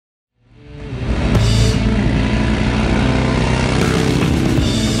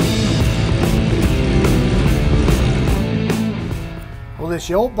it's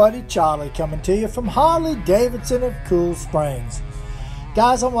your old buddy Charlie coming to you from Harley-Davidson of Cool Springs.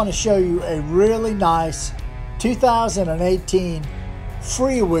 Guys, I want to show you a really nice 2018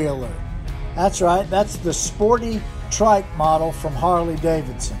 Freewheeler. That's right, that's the sporty trike model from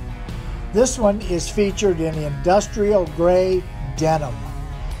Harley-Davidson. This one is featured in industrial gray denim.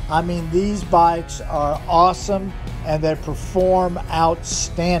 I mean, these bikes are awesome and they perform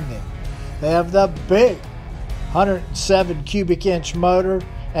outstanding. They have the big 107 cubic inch motor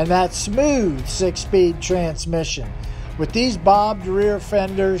and that smooth 6-speed transmission. With these bobbed rear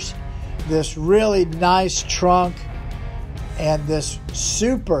fenders, this really nice trunk, and this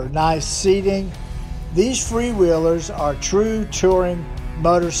super nice seating, these Freewheelers are true touring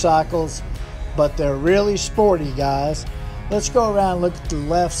motorcycles, but they're really sporty, guys. Let's go around and look at the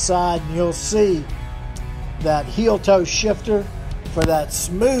left side and you'll see that heel toe shifter for that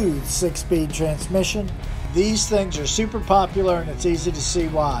smooth 6-speed transmission. These things are super popular and it's easy to see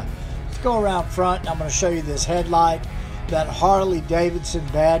why. Let's go around front and I'm going to show you this headlight, that Harley-Davidson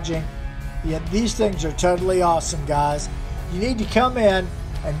badging. Yeah, these things are totally awesome, guys. You need to come in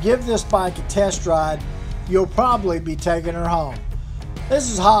and give this bike a test ride. You'll probably be taking her home.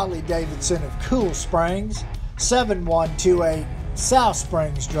 This is Harley-Davidson of Cool Springs, 7128 South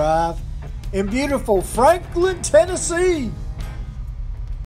Springs Drive in beautiful Franklin, Tennessee.